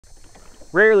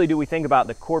Rarely do we think about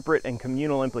the corporate and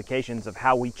communal implications of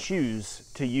how we choose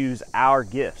to use our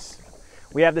gifts.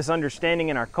 We have this understanding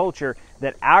in our culture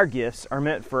that our gifts are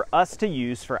meant for us to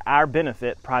use for our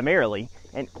benefit primarily,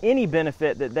 and any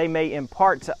benefit that they may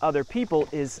impart to other people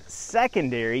is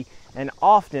secondary and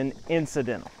often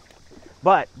incidental.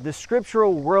 But the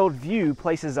scriptural worldview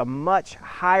places a much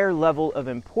higher level of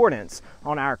importance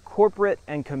on our corporate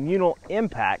and communal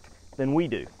impact than we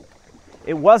do.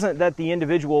 It wasn't that the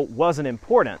individual wasn't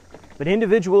important, but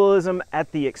individualism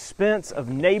at the expense of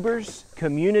neighbors,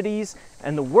 communities,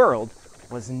 and the world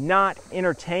was not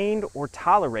entertained or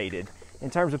tolerated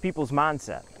in terms of people's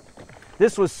mindset.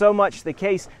 This was so much the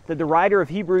case that the writer of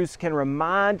Hebrews can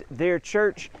remind their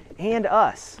church and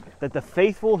us that the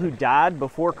faithful who died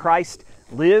before Christ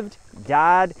lived,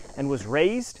 died, and was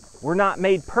raised were not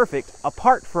made perfect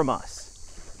apart from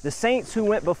us. The saints who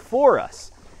went before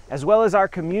us, as well as our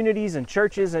communities and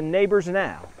churches and neighbors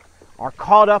now, are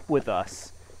caught up with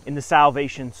us in the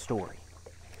salvation story.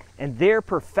 And their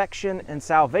perfection and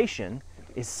salvation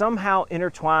is somehow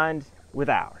intertwined with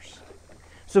ours.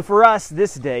 So for us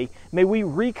this day, may we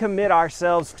recommit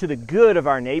ourselves to the good of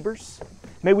our neighbors.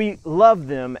 May we love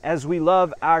them as we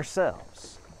love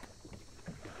ourselves.